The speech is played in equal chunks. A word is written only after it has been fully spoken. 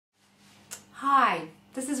Hi,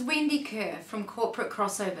 this is Wendy Kerr from Corporate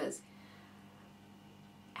Crossovers.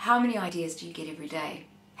 How many ideas do you get every day?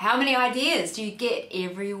 How many ideas do you get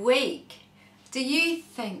every week? Do you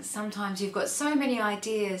think sometimes you've got so many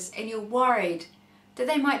ideas and you're worried that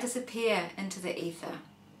they might disappear into the ether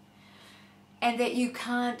and that you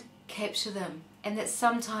can't capture them, and that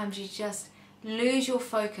sometimes you just lose your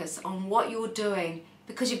focus on what you're doing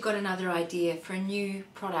because you've got another idea for a new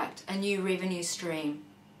product, a new revenue stream,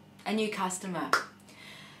 a new customer?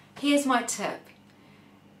 Here's my tip.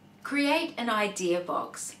 Create an idea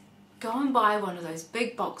box. Go and buy one of those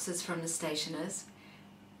big boxes from the stationers.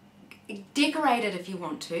 Decorate it if you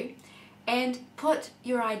want to, and put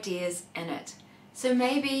your ideas in it. So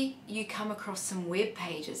maybe you come across some web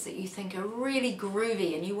pages that you think are really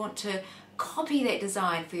groovy and you want to copy that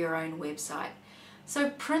design for your own website.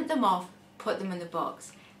 So print them off, put them in the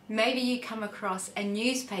box. Maybe you come across a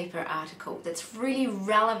newspaper article that's really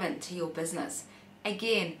relevant to your business.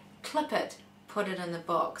 Again, clip it, put it in the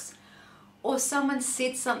box. Or someone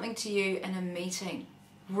said something to you in a meeting.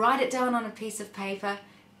 Write it down on a piece of paper,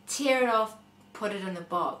 tear it off, put it in the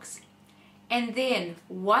box. And then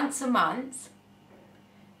once a month,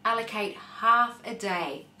 allocate half a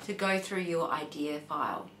day to go through your idea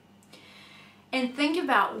file. And think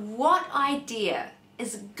about what idea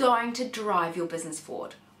is going to drive your business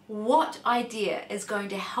forward. What idea is going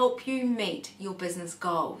to help you meet your business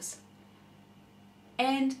goals?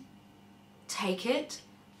 And take it,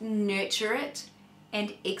 nurture it,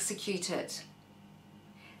 and execute it.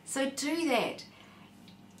 So do that.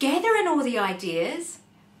 Gather in all the ideas,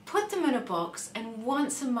 put them in a box, and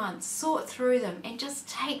once a month sort through them and just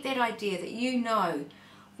take that idea that you know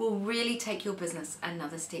will really take your business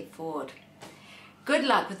another step forward. Good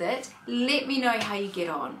luck with it. Let me know how you get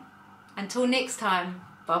on. Until next time,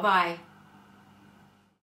 bye-bye.